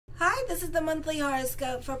This is the monthly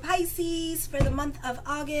horoscope for Pisces for the month of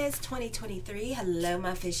August 2023. Hello,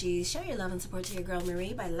 my fishies. Show your love and support to your girl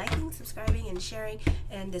Marie by liking, subscribing, and sharing.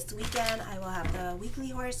 And this weekend, I will have the weekly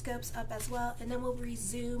horoscopes up as well, and then we'll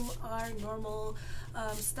resume our normal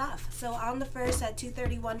stuff. So on the 1st at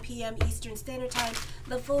 2:31 p.m. Eastern Standard Time,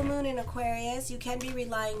 the full moon in Aquarius, you can be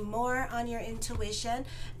relying more on your intuition.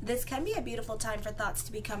 This can be a beautiful time for thoughts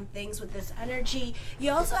to become things with this energy.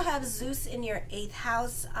 You also have Zeus in your 8th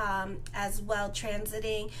house as well,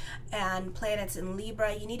 transiting, and planets in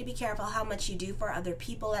Libra. You need to be careful how much you do for other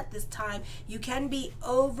people at this time. You can be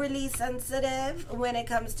overly sensitive when it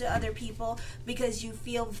comes to other people because you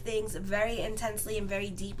feel things very intensely and very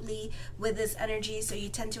deeply with this energy, so you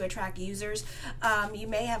tend to attract users. You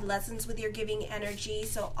may have lessons with your giving energy,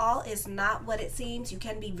 so all is not what it seems. You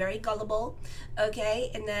can be very gullible, okay,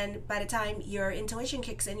 and then by the time your intuition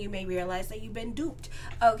kicks in, you may realize that you've been duped,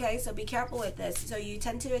 okay, so be careful with this. So you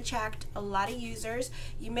tend to attract a lot of users.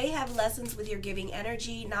 You may have lessons with your giving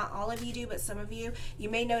energy. Not all of you do, but some of you. You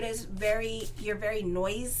may notice you're very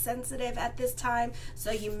noise sensitive at this time,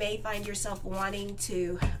 so you may find yourself wanting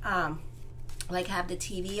to like have the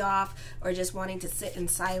TV off or just wanting to sit in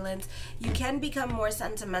silence. You can become more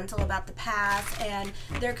sentimental about the past, and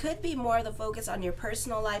there could be more of the focus on your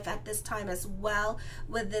personal life at this time as well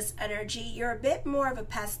with this energy. You're a bit more of a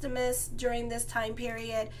pessimist during this time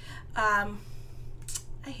period.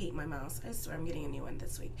 I hate my mouse. I swear I'm getting a new one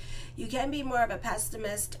this week. You can be more of a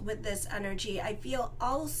pessimist with this energy. I feel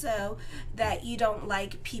also that you don't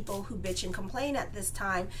like people who bitch and complain at this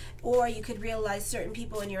time, or you could realize certain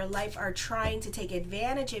people in your life are trying to take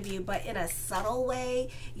advantage of you, but in a subtle way,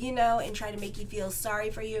 you know, and try to make you feel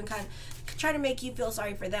sorry for you and kind of try to make you feel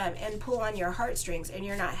sorry for them and pull on your heartstrings, and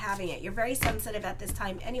you're not having it. You're very sensitive at this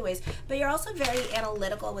time anyways, but you're also very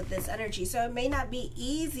analytical with this energy, so it may not be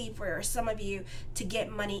easy for some of you to get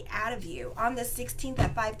money out of you. On the 16th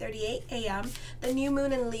at 5:38 a.m., the new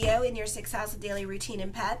moon in Leo in your 6th house of daily routine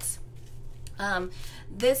and pets.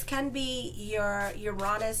 This can be your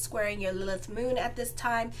Uranus squaring your Lilith moon at this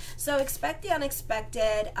time, so expect the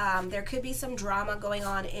unexpected. There could be some drama going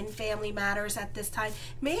on in family matters at this time.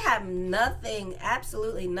 May have nothing,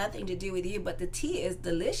 absolutely nothing to do with you, but the tea is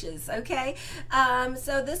delicious, okay?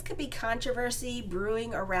 So this could be controversy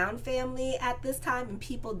brewing around family at this time, and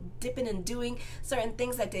people dipping and doing certain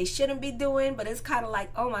things that they shouldn't be doing, but it's kind of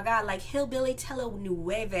like, oh my God, like hillbilly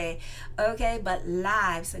telenueve, okay, but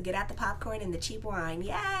live. So get out the popcorn and the cheap wine.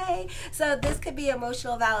 Yay! So this could be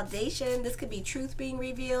emotional validation. This could be truth being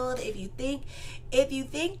revealed. If you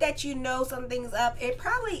think that you know something's up, it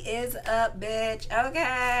probably is up, bitch.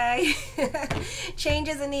 Okay.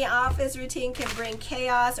 Changes in the office routine can bring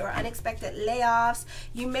chaos or unexpected layoffs.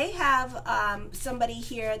 You may have somebody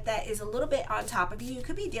here that is a little bit on top of you. You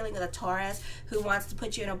could be dealing with a Taurus who wants to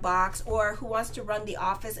put you in a box, or who wants to run the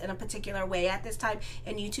office in a particular way at this time,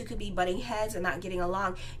 and you two could be butting heads and not getting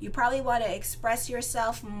along. You probably want to express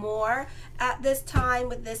yourself more at this time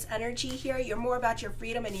with this energy here. You're more about your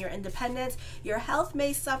freedom and your independence. Your health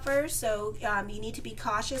may suffer, so you need to be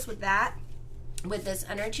cautious with that. With this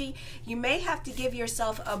energy, you may have to give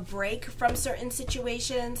yourself a break from certain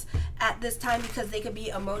situations at this time because they could be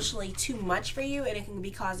emotionally too much for you, and it can be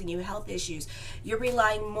causing you health issues. You're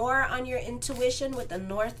relying more on your intuition with the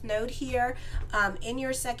North Node here in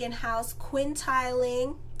your 2nd house,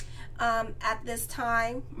 quintiling at this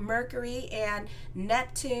time, Mercury and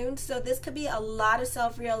Neptune. So this could be a lot of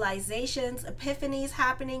self-realizations, epiphanies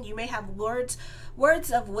happening. You may have words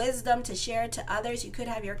of wisdom to share to others. You could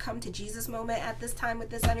have your come to Jesus moment at this time with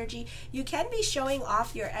this energy. You can be showing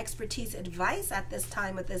off your expertise advice at this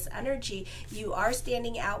time with this energy. You are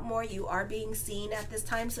standing out more. You are being seen at this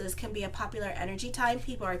time, so this can be a popular energy time.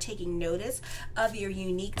 People are taking notice of your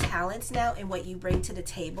unique talents now and what you bring to the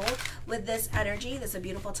table with this energy. This is a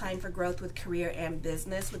beautiful time for growth with career and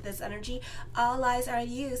business with this energy. All eyes are on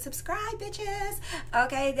you. Subscribe, bitches.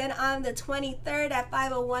 Okay, then on the 23rd at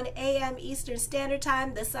 5:01 a.m. Eastern Standard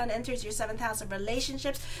Time, the sun enters your 7th house of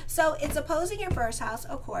relationships, so it's opposing your 1st house,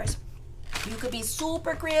 of course. You could be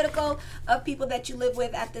super critical of people that you live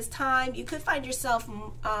with at this time. You could find yourself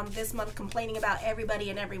this month complaining about everybody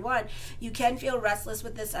and everyone. You can feel restless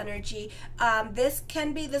with this energy. This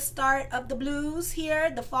can be the start of the blues here,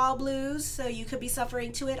 the fall blues. So you could be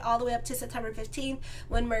suffering to it all the way up to September 15th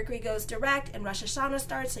when Mercury goes direct and Rosh Hashanah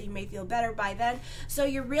starts. So you may feel better by then. So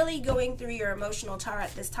you're really going through your emotional tower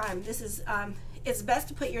at this time. This is it's best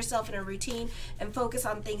to put yourself in a routine and focus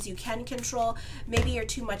on things you can control. Maybe you're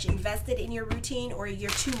too much invested in your routine, or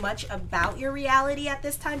you're too much about your reality at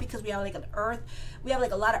this time, because we have like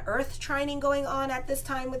a lot of earth trining going on at this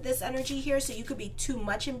time with this energy here. So you could be too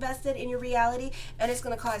much invested in your reality, and it's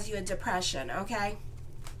going to cause you a depression, okay?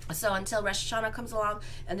 So until Rosh Hashanah comes along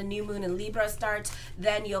and the new moon in Libra starts,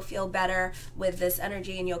 then you'll feel better with this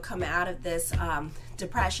energy and you'll come out of this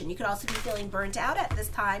depression. You could also be feeling burnt out at this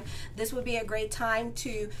time. This would be a great time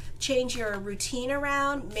to change your routine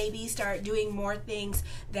around, maybe start doing more things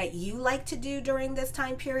that you like to do during this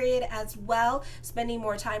time period as well, spending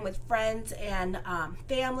more time with friends and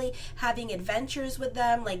family, having adventures with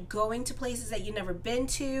them, like going to places that you've never been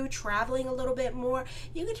to, traveling a little bit more.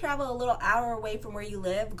 You could travel a little hour away from where you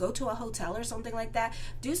live, go to a hotel or something like that.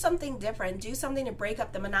 Do something different. Do something to break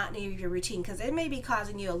up the monotony of your routine, because it may be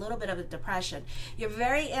causing you a little bit of a depression. You're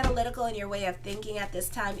very analytical in your way of thinking at this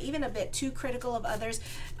time, even a bit too critical of others.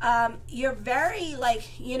 You're very,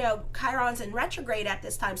 like, you know, Chiron's in retrograde at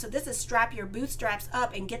this time. So this is strap your bootstraps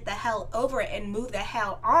up and get the hell over it and move the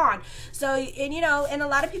hell on. So, and you know, and a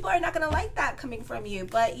lot of people are not going to like that coming from you,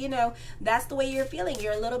 but you know, that's the way you're feeling.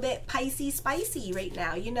 You're a little bit Pisces spicy right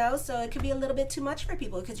now, you know, so it could be a little bit too much for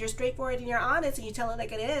people, because you're straightforward and you're honest and you tell it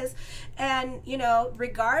like it is. And you know,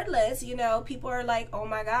 regardless, you know, people are like, oh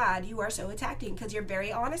my God, you are so attacking, because you're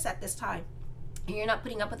very honest at this time. And you're not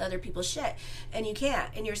putting up with other people's shit, and you can't,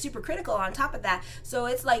 and you're super critical on top of that. So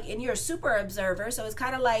it's like, and you're a super observer, so it's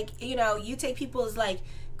kind of like, you know, you take people's like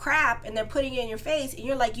crap and they're putting it in your face, and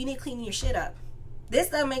you're like, you need to clean your shit up. This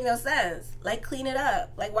doesn't make no sense. Like, clean it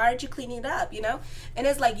up. Like, why aren't you cleaning it up, you know? And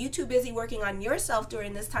it's like you too busy working on yourself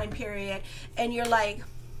during this time period, and you're like,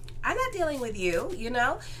 I'm not dealing with you, you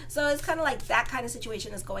know? So it's kind of like that kind of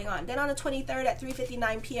situation is going on. Then on the 23rd at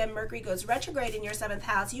 3:59 p.m., Mercury goes retrograde in your 7th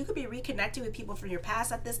house. You could be reconnecting with people from your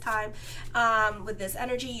past at this time with this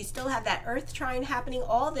energy. You still have that Earth trine happening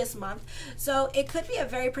all this month. So it could be a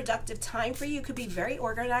very productive time for you. You could be very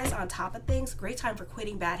organized, on top of things. Great time for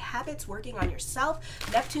quitting bad habits, working on yourself.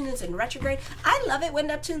 Neptune is in retrograde. I love it when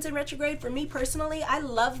Neptune's in retrograde. For me personally, I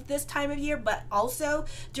love this time of year, but also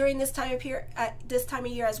during this time of year,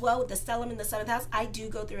 as well, with the stellium in the 7th house, I do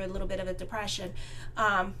go through a little bit of a depression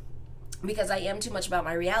because I am too much about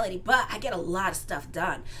my reality, but I get a lot of stuff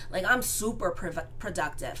done. Like, I'm super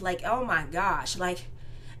productive. Like, oh my gosh, like,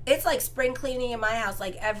 it's like spring cleaning in my house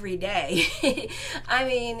like every day. I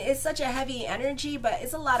mean, it's such a heavy energy, but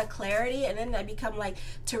it's a lot of clarity. And then I become like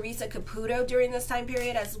Teresa Caputo during this time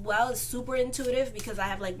period as well. It's super intuitive because I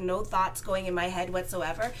have like no thoughts going in my head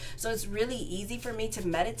whatsoever. So it's really easy for me to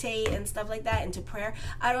meditate and stuff like that, into prayer.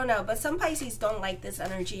 I don't know, but some Pisces don't like this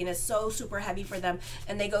energy, and it's so super heavy for them,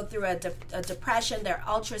 and they go through a depression. They're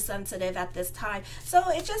ultra sensitive at this time. So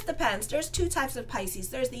it just depends. There's two types of Pisces.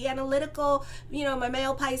 There's the analytical, you know, my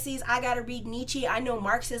male Pisces. I gotta read Nietzsche, I know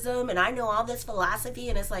Marxism, and I know all this philosophy,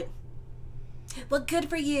 and it's like, well, good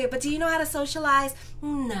for you, but do you know how to socialize?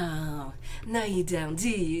 No you don't, do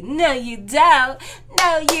you? No you don't,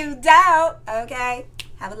 okay?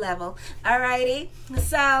 Have a level. Alrighty,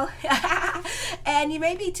 so and you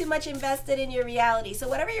may be too much invested in your reality. So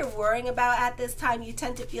whatever you're worrying about at this time, you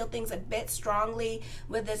tend to feel things a bit strongly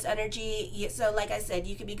with this energy. So like I said,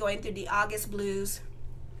 you could be going through the August blues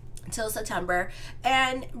until September,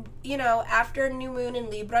 and you know, after new moon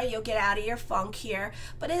in Libra, you'll get out of your funk here,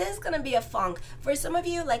 but it is going to be a funk for some of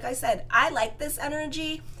you. Like I said, I like this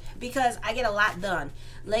energy because I get a lot done.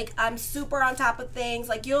 Like, I'm super on top of things.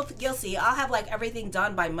 Like, you'll see, I'll have like everything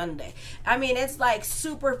done by Monday. I mean, it's like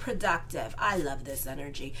super productive. I love this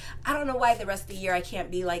energy. I don't know why the rest of the year I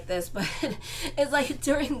can't be like this, but it's like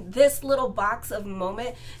during this little box of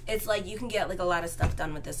moment, it's like you can get like a lot of stuff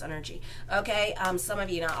done with this energy, okay? Some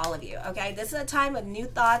of you, not all of you, okay? This is a time of new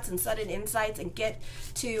thoughts and sudden insights, and get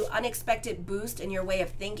to unexpected boost in your way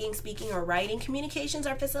of thinking, speaking, or writing. Communications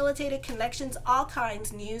are facilitated, connections, all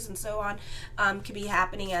kinds, news, and so on can be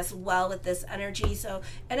happening as well with this energy. So,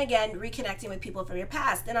 and again, reconnecting with people from your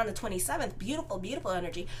past. Then on the 27th, beautiful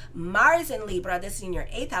energy, Mars in Libra. This is in your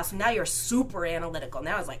 8th house. Now you're super analytical.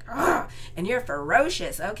 Now it's like, ugh, and you're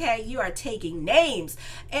ferocious, okay? You are taking names,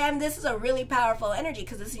 and this is a really powerful energy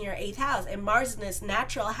because this is in your 8th house, and Mars in this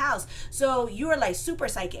natural house. So you are like super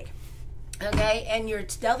psychic. Okay, and you're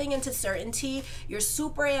delving into certainty. You're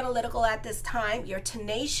super analytical at this time. You're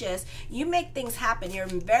tenacious. You make things happen. You're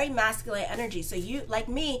very masculine energy. So you, like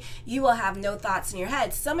me, you will have no thoughts in your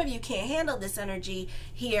head. Some of you can't handle this energy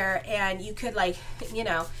here, and you could, like, you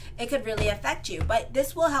know, it could really affect you. But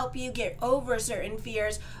this will help you get over certain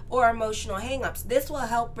fears or emotional hangups. This will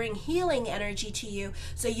help bring healing energy to you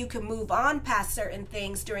so you can move on past certain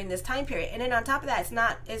things during this time period. And then on top of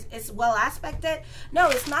that, it's well aspected. No,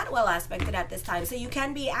 it's not well aspected at this time, so you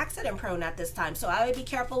can be accident prone at this time. So I would be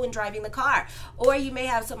careful when driving the car, or you may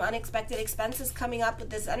have some unexpected expenses coming up with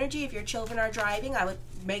this energy. If your children are driving, I would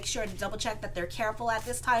make sure to double check that they're careful at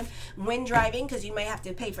this time when driving, because you may have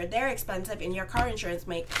to pay for their expensive, and your car insurance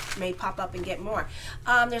may pop up and get more.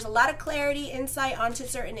 There's a lot of clarity, insight onto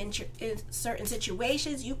certain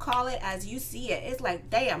situations. You call it as you see it. It's like,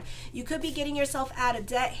 damn, you could be getting yourself out of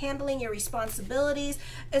debt, handling your responsibilities,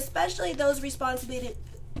 especially those responsibilities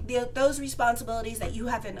that you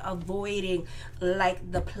have been avoiding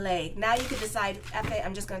like the plague. Now you can decide, F it,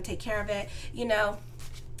 I'm just going to take care of it, you know,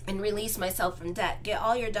 and release myself from debt. Get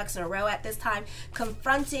all your ducks in a row at this time,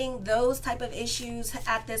 confronting those type of issues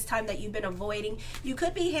at this time that you've been avoiding. You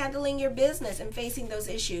could be handling your business and facing those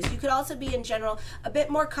issues. You could also be, in general, a bit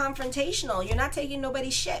more confrontational. You're not taking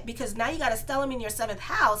nobody's shit, because now you got a stellium in your 7th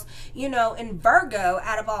house, you know, in Virgo,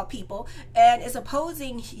 out of all people, and is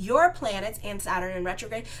opposing your planets and Saturn in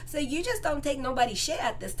retrograde. So you just don't take nobody's shit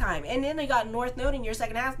at this time. And then you got North Node in your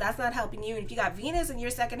 2nd house. That's not helping you. And if you got Venus in your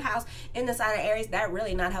 2nd house in the sign of Aries, that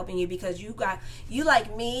really not helping you, because you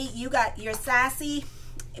like me, you're sassy,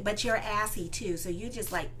 but you're assy too. So you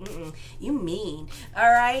just like, you mean. All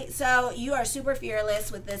right, so you are super fearless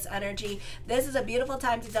with this energy. This is a beautiful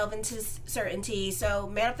time to delve into certainty. So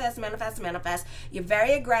manifest, manifest, manifest. You're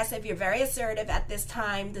very aggressive. You're very assertive at this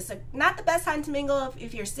time. This is not the best time to mingle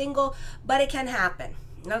if you're single, but it can happen.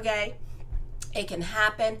 Okay, it can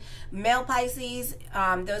happen. Male Pisces,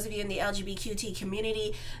 those of you in the LGBTQ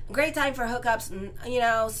community, great time for hookups, you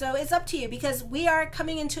know, so it's up to you, because we are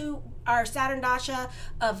coming into our Saturn Dasha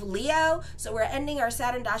of Leo, so we're ending our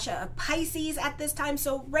Saturn Dasha of Pisces at this time.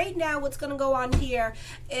 So right now what's going to go on here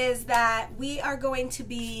is that we are going to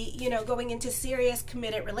be, you know, going into serious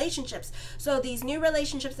committed relationships. So these new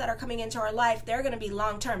relationships that are coming into our life, they're going to be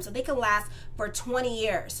long term, so they can last for 20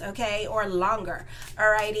 years, okay, or longer.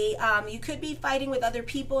 Alrighty, you could be fighting with other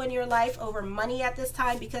people in your life over money at this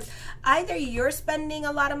time, because either you're spending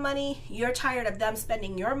a lot of money, you're tired of them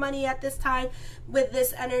spending your money at this time. With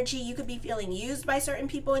this energy, you could be feeling used by certain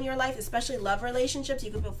people in your life, especially love relationships.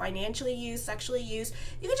 You could feel financially used, sexually used.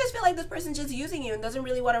 You could just feel like this person's just using you and doesn't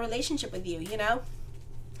really want a relationship with you, you know?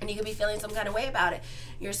 And you could be feeling some kind of way about it.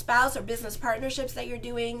 Your spouse or business partnerships that you're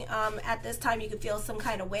doing at this time, you could feel some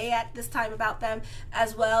kind of way at this time about them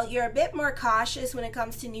as well. You're a bit more cautious when it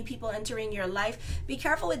comes to new people entering your life. Be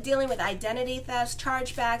careful with dealing with identity thefts,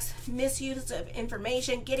 chargebacks, misuse of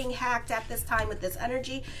information, getting hacked at this time with this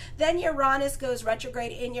energy. Then Uranus goes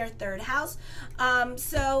retrograde in your 3rd house.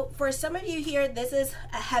 So for some of you here, this is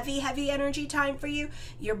a heavy energy time for you.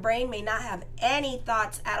 Your brain may not have any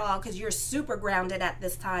thoughts at all, because you're super grounded at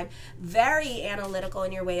this time. Very analytical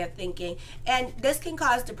in your way of thinking, and this can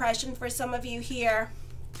cause depression for some of you here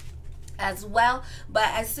as well. But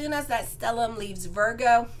as soon as that stellium leaves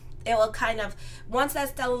Virgo, it will kind of, once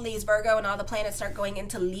that stellium leaves Virgo and all the planets start going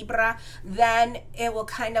into Libra, then it will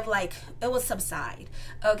kind of like, it will subside,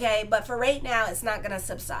 okay? But for right now, it's not going to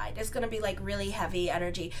subside. It's going to be like really heavy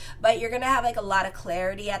energy, but you're going to have like a lot of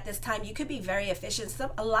clarity at this time. You could be very efficient.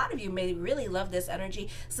 A lot of you may really love this energy.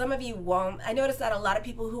 Some of you won't. I noticed that a lot of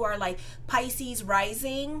people who are like Pisces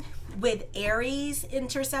rising with Aries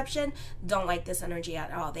interception don't like this energy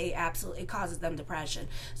at all. They absolutely, it causes them depression.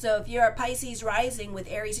 So if you're a Pisces rising with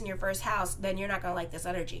Aries in your 1st house, then you're not going to like this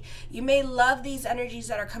energy. You may love these energies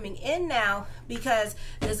that are coming in now, because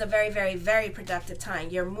this is a very productive time.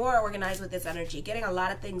 You're more organized with this energy, getting a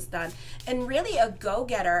lot of things done, and really a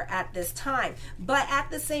go-getter at this time. But at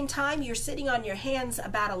the same time, you're sitting on your hands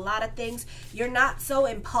about a lot of things. You're not so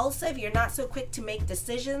impulsive. You're not so quick to make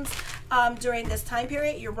decisions during this time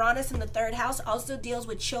period. Uranus in the 3rd house also deals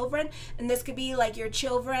with children, and this could be like your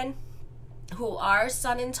children who are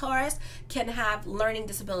Sun in Taurus can have learning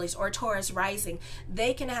disabilities, or Taurus rising,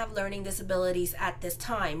 they can have learning disabilities at this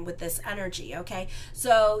time with this energy, okay?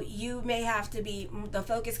 So you may have to be, the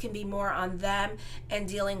focus can be more on them and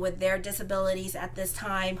dealing with their disabilities at this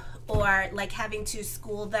time, or like having to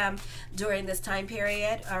school them during this time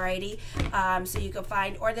period. Alrighty, so you can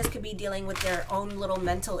find, or this could be dealing with their own little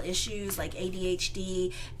mental issues like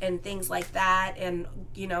ADHD and things like that, and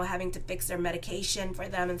you know, having to fix their medication for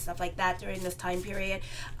them and stuff like that during this time period.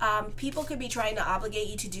 People could be trying to obligate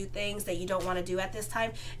you to do things that you don't want to do at this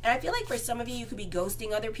time, and I feel like for some of you, you could be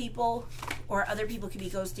ghosting other people, or other people could be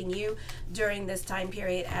ghosting you during this time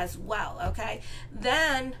period as well. Okay,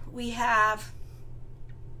 then we have,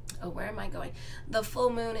 oh, where am I going? The full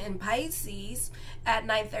moon in Pisces at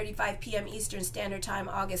 9:35 p.m. Eastern Standard Time,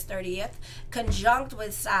 August 30th, conjunct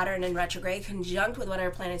with Saturn in retrograde, conjunct with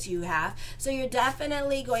whatever planets you have. So you're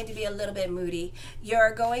definitely going to be a little bit moody.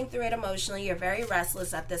 You're going through it emotionally. You're very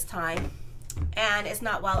restless at this time, and it's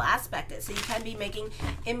not well aspected, so you can be making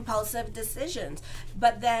impulsive decisions.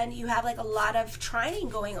 But then you have like a lot of trining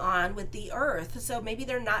going on with the earth, so maybe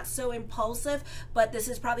they're not so impulsive, but this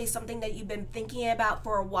is probably something that you've been thinking about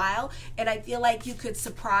for a while, and I feel like you could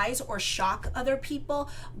surprise or shock other people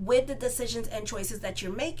with the decisions and choices that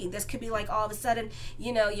you're making. This could be like all of a sudden,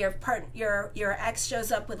 you know, your ex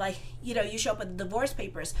shows up with, like, you know, you show up with divorce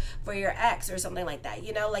papers for your ex or something like that,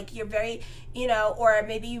 you know, like you're very, you know, or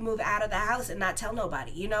maybe you move out of the house and not tell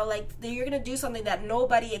nobody, you know, like you're gonna do something that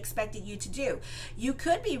nobody expected you to do. You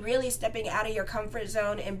could be really stepping out of your comfort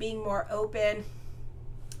zone and being more open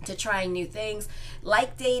to trying new things,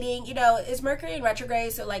 like dating. You know, it's Mercury in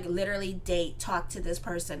retrograde, so like literally date, talk to this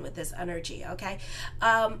person with this energy, okay?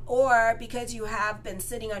 Or because you have been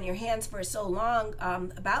sitting on your hands for so long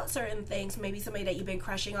about certain things, maybe somebody that you've been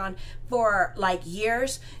crushing on for like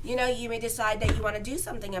years, you know, you may decide that you want to do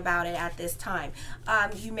something about it at this time.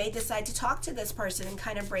 You may decide to talk to this person and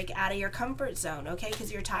kind of break out of your comfort zone, okay?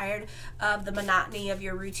 Because you're tired of the monotony of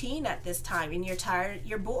your routine at this time, and you're tired,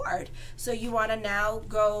 you're bored, so you want to now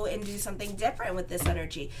go and do something different with this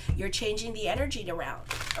energy. You're changing the energy around.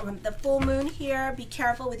 The full moon here, be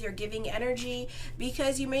careful with your giving energy,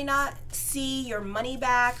 because you may not see your money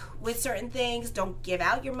back with certain things. Don't give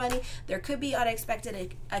out your money. There could be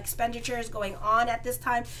unexpected expenditures going on at this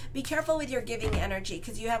time. Be careful with your giving energy,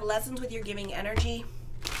 because you have lessons with your giving energy.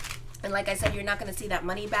 And like I said, you're not going to see that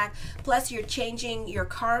money back. Plus, you're changing your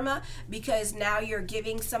karma, because now you're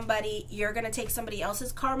giving somebody, you're going to take somebody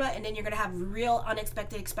else's karma, and then you're going to have real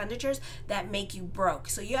unexpected expenditures that make you broke.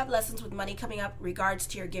 So you have lessons with money coming up regards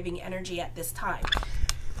to your giving energy at this time.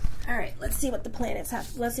 All right, let's see what the planets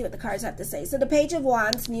have. Let's see what the cards have to say. So the Page of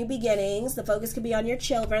Wands, new beginnings. The focus could be on your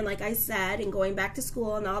children, like I said, and going back to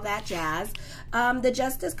school and all that jazz. The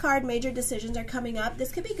Justice card, major decisions are coming up.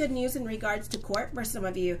 This could be good news in regards to court for some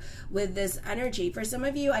of you with this energy. For some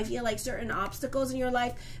of you, I feel like certain obstacles in your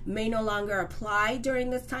life may no longer apply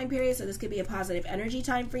during this time period, so this could be a positive energy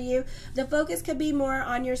time for you. The focus could be more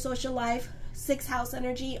on your social life. 6th house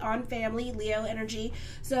energy, on family, Leo energy.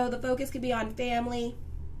 So the focus could be on family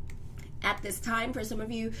at this time. For some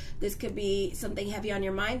of you, this could be something heavy on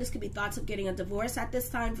your mind. This could be thoughts of getting a divorce at this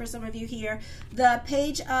time for some of you here. The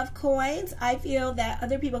Page of Coins, I feel that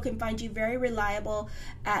other people can find you very reliable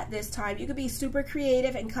at this time. You could be super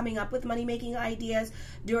creative and coming up with money-making ideas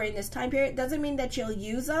during this time period. Doesn't mean that you'll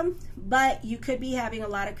use them, but you could be having a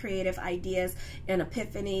lot of creative ideas and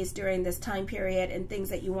epiphanies during this time period, and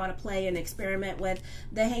things that you want to play and experiment with.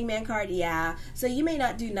 The Hangman card, yeah. So you may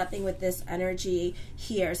not do nothing with this energy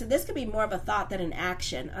here. So this could be more of a thought than an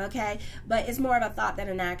action, okay? But it's more of a thought than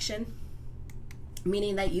an action,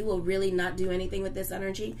 meaning that you will really not do anything with this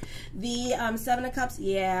energy. The 7 of Cups,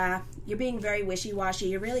 yeah, you're being very wishy-washy.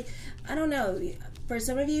 You're really, I don't know, for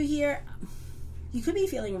some of you here, you could be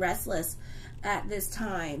feeling restless at this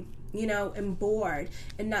time, you know, and bored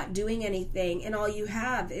and not doing anything, and all you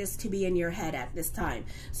have is to be in your head at this time.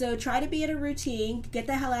 So try to be in a routine. Get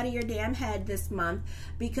the hell out of your damn head this month,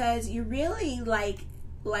 because you really like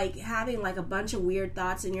having like a bunch of weird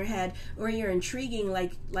thoughts in your head, or you're intriguing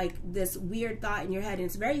like this weird thought in your head, and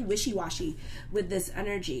it's very wishy-washy with this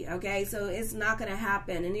energy, okay? So it's not going to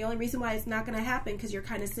happen, and the only reason why it's not going to happen because you're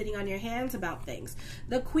kind of sitting on your hands about things.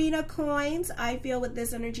 The Queen of Coins, I feel with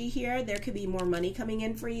this energy here, there could be more money coming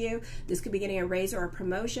in for you. This could be getting a raise or a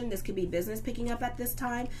promotion. This could be business picking up at this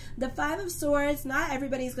time. The 5 of Swords, not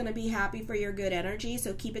everybody's going to be happy for your good energy,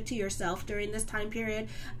 so keep it to yourself during this time period.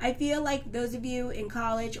 I feel like those of you in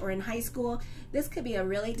college or in high school, this could be a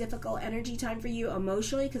really difficult energy time for you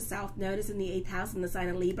emotionally, because South Node is in the 8th house in the sign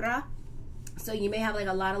of Libra. So you may have like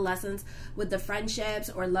a lot of lessons with the friendships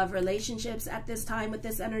or love relationships at this time with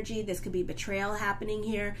this energy. This could be betrayal happening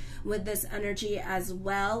here with this energy as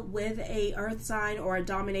well, with a earth sign or a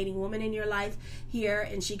dominating woman in your life here,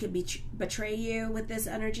 and she could betray you with this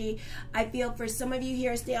energy. I feel for some of you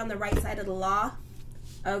here, stay on the right side of the law.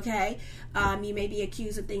 Okay, you may be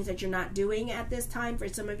accused of things that you're not doing at this time. For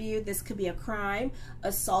some of you, this could be a crime,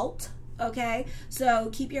 assault. Okay,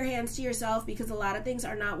 so keep your hands to yourself, because a lot of things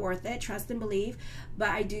are not worth it. Trust and believe. But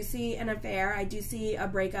I do see an affair. I do see a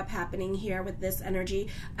breakup happening here with this energy.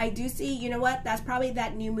 I do see, you know what, that's probably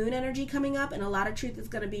that new moon energy coming up, and a lot of truth is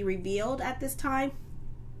going to be revealed at this time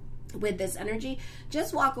with this energy.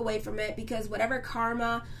 Just walk away from it, because whatever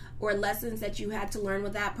karma or lessons that you had to learn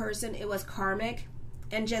with that person, it was karmic.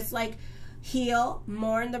 And just like heal,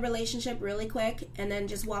 mourn the relationship really quick, and then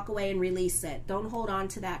just walk away and release it. Don't hold on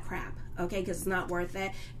to that crap, okay? Because it's not worth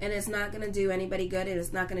it, and it's not going to do anybody good. It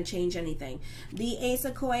is not going to change anything. The Ace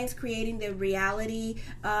of Coins, creating the reality.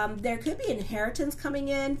 There could be inheritance coming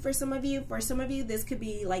in for some of you. For some of you, this could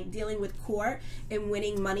be like dealing with court and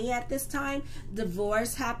winning money at this time.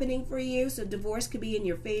 Divorce happening for you. So divorce could be in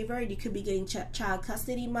your favor. You could be getting child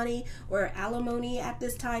custody money or alimony at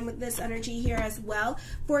this time with this energy here as well.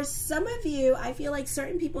 For some of you, I feel like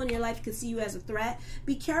certain people in your life could see you as a threat.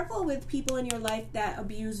 Be careful with people in your life that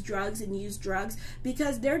abuse drugs and use drugs,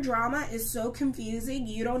 because their drama is so confusing.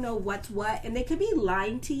 You don't know what's what, and they could be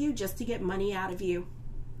lying to you just to get money out of you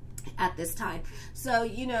at this time. So,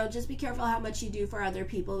 you know, just be careful how much you do for other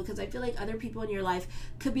people, because I feel like other people in your life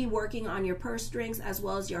could be working on your purse strings as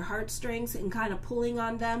well as your heartstrings and kind of pulling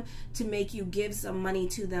on them to make you give some money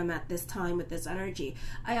to them at this time with this energy.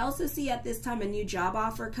 I also see at this time a new job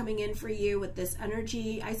offer coming in for you with this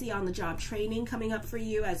energy. I see on the job training coming up for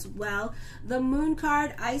you as well. The Moon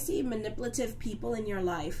card, I see manipulative people in your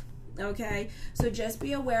life. Okay, so just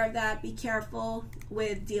be aware of that. Be careful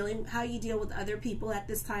with how you deal with other people at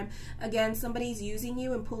this time. Again, somebody's using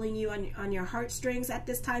you and pulling you on your heartstrings at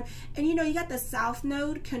this time. And you know, you got the South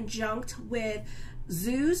Node conjunct with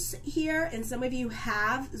Zeus here, and some of you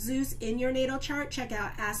have Zeus in your natal chart. Check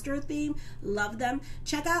out Astro Theme. Love them.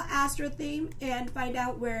 Check out Astro Theme and find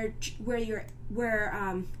out where Libra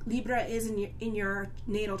is in your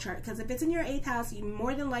natal chart, because if it's in your 8th house, you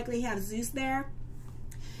more than likely have Zeus there.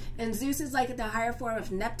 And Zeus is like the higher form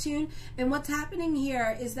of Neptune. And what's happening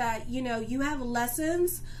here is that, you know, you have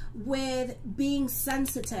lessons with being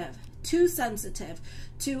sensitive, too sensitive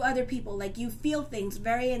to other people. Like, you feel things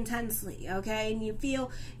very intensely, okay? And you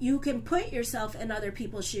feel you can put yourself in other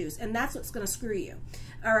people's shoes, and that's what's going to screw you.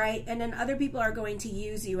 All right, and then other people are going to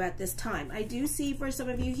use you at this time. I do see for some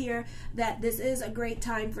of you here that this is a great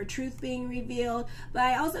time for truth being revealed, but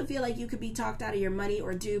I also feel like you could be talked out of your money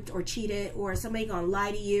or duped or cheated, or somebody gonna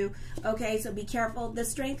lie to you. Okay, so be careful. The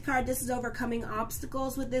Strength card, this is overcoming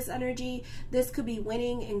obstacles with this energy. This could be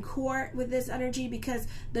winning in court with this energy, because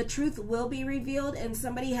the truth will be revealed and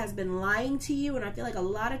somebody has been lying to you, and I feel like a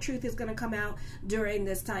lot of truth is gonna come out during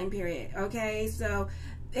this time period. Okay, so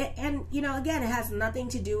and you know, again, it has nothing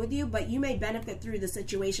to do with you, but you may benefit through the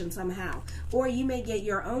situation somehow, or you may get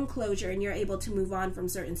your own closure and you're able to move on from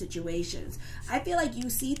certain situations. I feel like you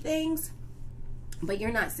see things, but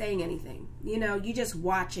you're not saying anything. You know, you just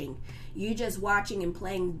watching and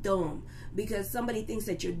playing dumb, because somebody thinks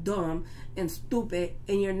that you're dumb and stupid,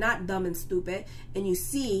 and you're not dumb and stupid, and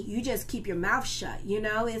you just keep your mouth shut. You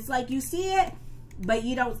know, it's like you see it, but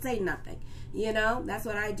you don't say nothing. You know, that's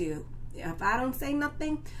what I do. If I don't say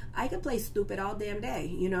nothing, I can play stupid all damn day,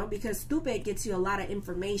 you know, because stupid gets you a lot of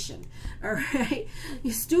information. All right,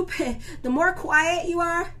 you're stupid. The more quiet you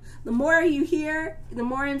are, the more you hear, the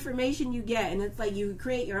more information you get, and it's like you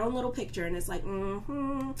create your own little picture, and it's like,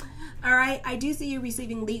 all right. I do see you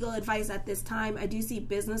receiving legal advice at this time. I do see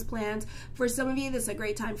business plans. For some of you, this is a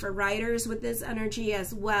great time for writers with this energy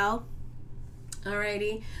as well.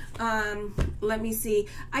 Alrighty, let me see.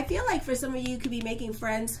 I feel like for some of you could be making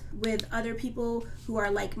friends with other people who are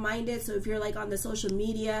like-minded. So if you're like on the social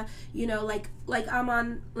media, you know, like I'm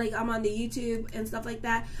on the YouTube and stuff like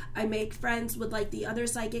that, I make friends with like the other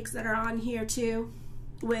psychics that are on here too.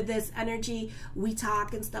 With this energy, we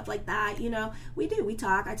talk and stuff like that. You know, we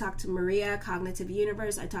talk. I talk to Maria, Cognitive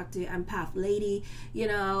Universe. I talk to Empath Lady. You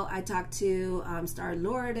know, I talk to Star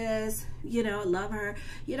Lourdes. You know, love her.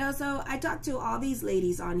 You know, so I talk to all these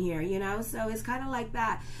ladies on here. You know, so it's kind of like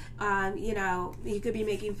that. You know, you could be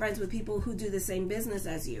making friends with people who do the same business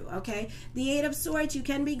as you. Okay, the 8 of Swords, you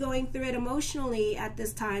can be going through it emotionally at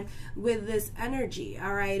this time with this energy.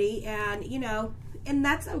 Alrighty, and you know, and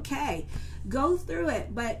that's okay. Go through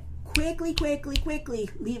it, but quickly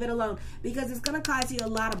leave it alone, because it's going to cause you a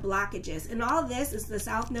lot of blockages. And all this is the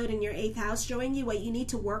South Node in your 8th house showing you what you need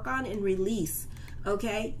to work on and release.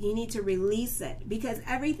 Okay, you need to release it, because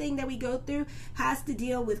everything that we go through has to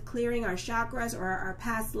deal with clearing our chakras or our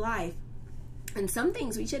past life. And some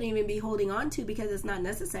things we shouldn't even be holding on to because it's not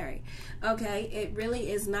necessary. Okay, it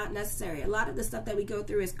really is not necessary. A lot of the stuff that we go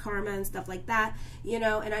through is karma and stuff like that, you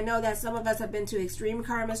know, and I know that some of us have been to extreme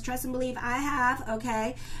karmas. Trust and believe, I have,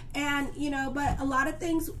 okay? And, you know, but a lot of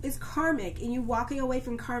things is karmic, and you walking away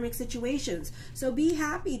from karmic situations. So be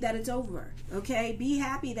happy that it's over, okay? Be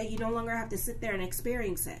happy that you no longer have to sit there and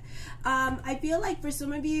experience it. I feel like for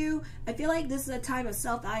some of you, I feel like this is a time of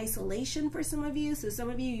self-isolation for some of you. So some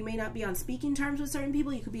of you may not be on speaking terms with certain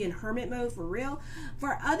people. You could be in hermit mode for real.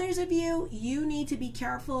 For others of you, you need to be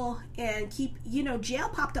careful and keep, you know, jail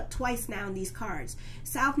popped up twice now in these cards.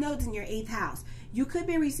 South node's in your 8th house. You could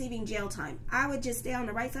be receiving jail time. I would just stay on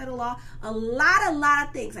the right side of the law. A lot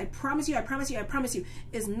of things, I promise you,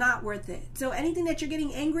 is not worth it. So anything that you're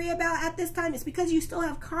getting angry about at this time is because you still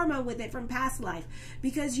have karma with it from past life,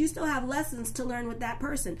 because you still have lessons to learn with that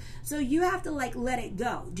person. So you have to like let it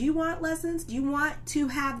go. Do you want lessons? Do you want to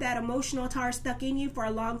have that emotional tar stuck in you for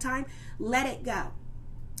a long time? Let it go.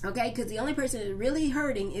 Okay, because the only person that's really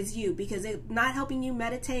hurting is you, because it's not helping you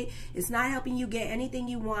meditate. It's not helping you get anything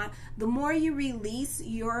you want. The more you release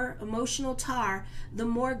your emotional tar, the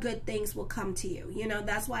more good things will come to you. You know,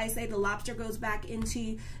 that's why I say the lobster goes back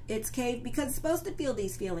into its cave, because it's supposed to feel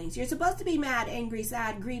these feelings. You're supposed to be mad, angry,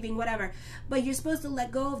 sad, grieving, whatever, but you're supposed to let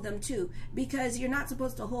go of them too, because you're not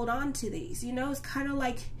supposed to hold on to these. You know, it's kind of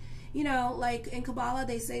like, you know, like in Kabbalah,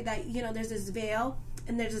 they say that, you know, there's this veil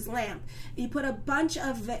and there's this lamp. You put a bunch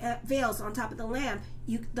of veils on top of the lamp.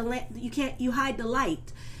 You hide the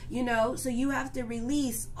light, you know. So you have to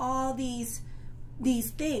release all these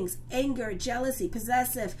things: anger, jealousy,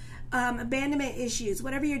 possessive, abandonment issues,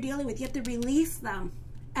 whatever you're dealing with. You have to release them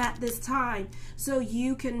at this time so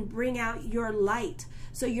you can bring out your light,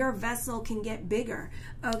 so your vessel can get bigger.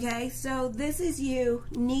 Okay, so this is you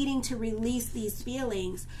needing to release these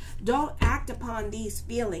feelings. Don't act upon these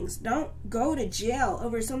feelings. Don't go to jail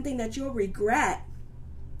over something that you'll regret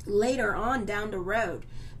later on down the road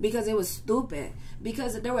because it was stupid,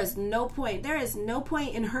 because there was no point. There is no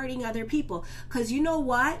point in hurting other people, because you know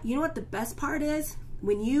what? You know what the best part is?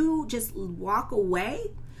 When you just walk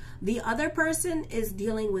away, the other person is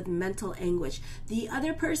dealing with mental anguish. The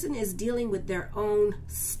other person is dealing with their own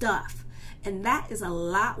stuff. And that is a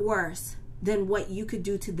lot worse than what you could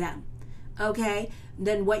do to them. Okay?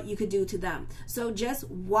 Than what you could do to them. So just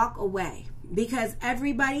walk away, because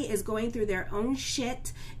everybody is going through their own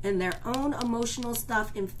shit and their own emotional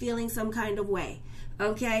stuff and feeling some kind of way.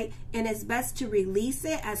 Okay, and it's best to release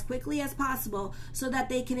it as quickly as possible so that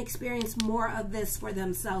they can experience more of this for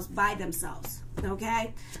themselves, by themselves.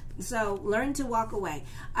 Okay, so learn to walk away.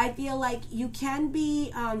 I feel like you can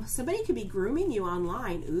be, somebody could be grooming you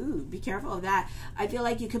online. Ooh, be careful of that. I feel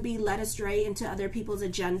like you could be led astray into other people's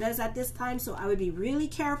agendas at this time, so I would be really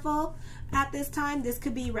careful at this time. This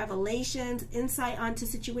could be revelations, insight onto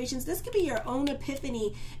situations. This could be your own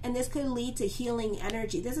epiphany, and this could lead to healing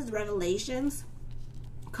energy. This is revelations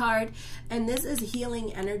card, and this is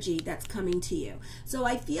healing energy that's coming to you. So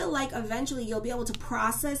I feel like eventually you'll be able to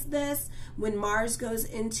process this when Mars goes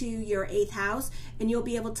into your 8th house, and you'll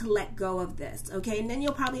be able to let go of this. Okay, and then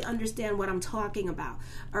you'll probably understand what I'm talking about.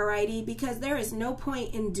 Alrighty, because there is no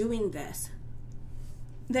point in doing this.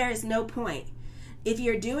 There is no point. If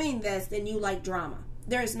you're doing this, then you like drama.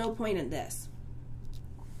 There is no point in this.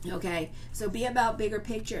 Okay, so be about bigger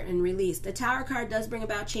picture and release. The Tower card does bring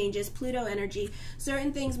about changes, Pluto energy.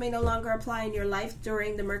 Certain things may no longer apply in your life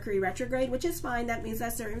during the Mercury retrograde, which is fine. That means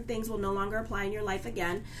that certain things will no longer apply in your life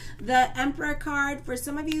again. The Emperor card, for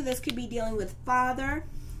some of you, this could be dealing with father.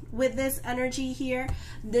 With this energy here,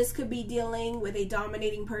 this could be dealing with a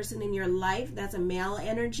dominating person in your life. That's a male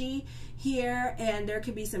energy here, and there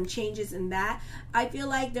could be some changes in that. I feel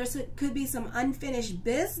like there could be some unfinished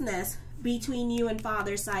business between you and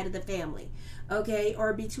father's side of the family, okay,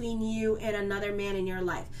 or between you and another man in your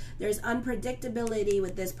life. There's unpredictability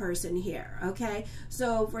with this person here, okay?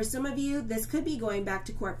 So for some of you, this could be going back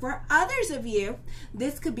to court. For others of you,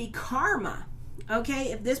 this could be karma.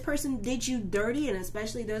 Okay, if this person did you dirty, and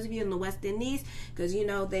especially those of you in the West Indies, because, you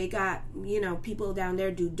know, they got, you know, people down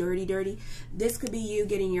there do dirty. This could be you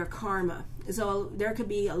getting your karma. So there could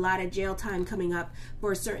be a lot of jail time coming up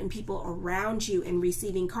for certain people around you and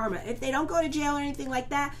receiving karma. If they don't go to jail or anything like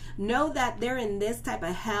that, know that they're in this type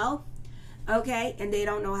of hell. Okay, and they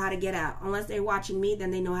don't know how to get out. Unless they're watching me, then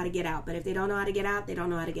they know how to get out. But if they don't know how to get out, they don't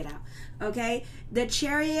know how to get out. Okay, the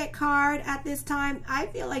Chariot card at this time, I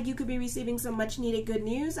feel like you could be receiving some much needed good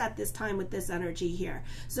news at this time with this energy here.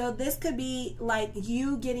 So this could be like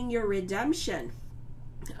you getting your redemption.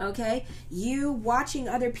 Okay, you watching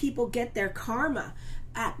other people get their karma.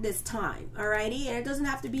 at this time, alrighty? And it doesn't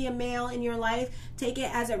have to be a male in your life. Take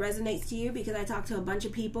it as it resonates to you, because I talk to a bunch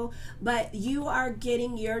of people, but you are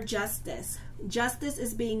getting your justice. Justice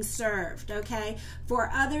is being served, okay?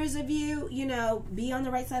 For others of you, you know, be on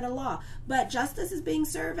the right side of law, but justice is being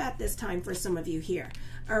served at this time for some of you here,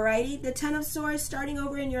 alrighty? The Ten of Swords starting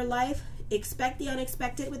over in your life. Expect the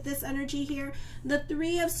unexpected with this energy here. The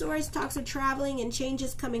Three of Swords talks of traveling and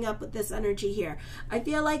changes coming up with this energy here. I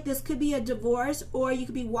feel like this could be a divorce, or you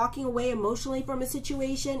could be walking away emotionally from a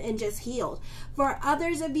situation and just healed. For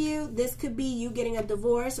others of you, this could be you getting a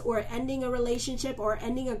divorce or ending a relationship or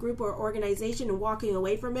ending a group or organization and walking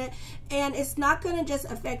away from it. And it's not going to just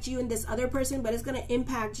affect you and this other person, but it's going to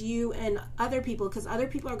impact you and other people, because other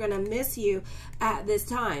people are going to miss you at this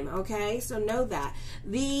time, okay? So know that.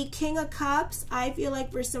 The King of Cups, I feel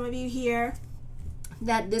like for some of you here,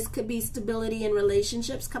 that this could be stability in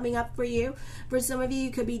relationships coming up for you. For some of you, you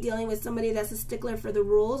could be dealing with somebody that's a stickler for the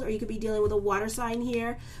rules, or you could be dealing with a water sign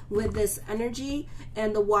here with this energy,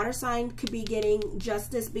 and the water sign could be getting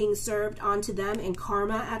justice being served onto them and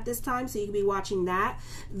karma at this time, so you could be watching that.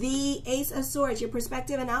 The Ace of Swords, your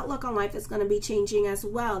perspective and outlook on life is going to be changing as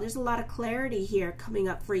well. There's a lot of clarity here coming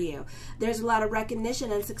up for you. There's a lot of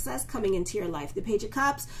recognition and success coming into your life. The Page of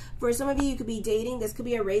Cups, for some of you, you could be dating. This could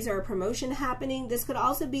be a raise or a promotion happening. This could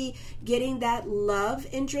also be getting that love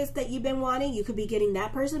interest that you've been wanting. You could be getting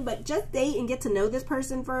that person, but just date and get to know this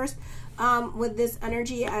person first with this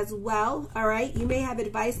energy as well. All right, you may have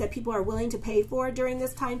advice that people are willing to pay for during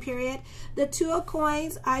this time period. The Two of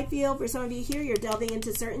Coins, I feel for some of you here, you're delving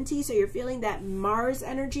into certainty, so you're feeling that Mars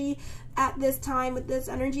energy at this time with this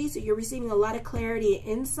energy, so you're receiving a lot of clarity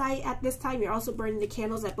and insight at this time. You're also burning the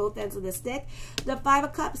candles at both ends of the stick. The Five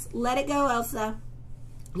of Cups, let it go, Elsa.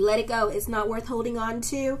 Let it go. It's not worth holding on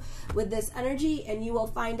to with this energy, and you will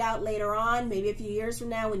find out later on, maybe a few years from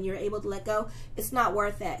now, when you're able to let go, it's not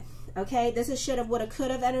worth it. Okay, this is shoulda, woulda,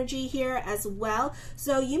 coulda energy here as well.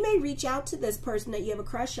 So you may reach out to this person that you have a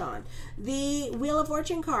crush on. The Wheel of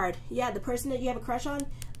Fortune card, yeah, the person that you have a crush on,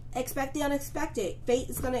 expect the unexpected. Fate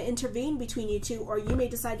is going to intervene between you two, or you may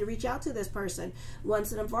decide to reach out to this person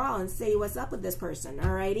once and for all and say what's up with this person.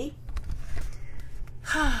 Alrighty.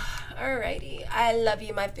 Alrighty, I love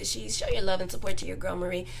you, my fishies. Show your love and support to your girl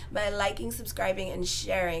Marie by liking, subscribing, and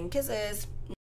sharing. Kisses.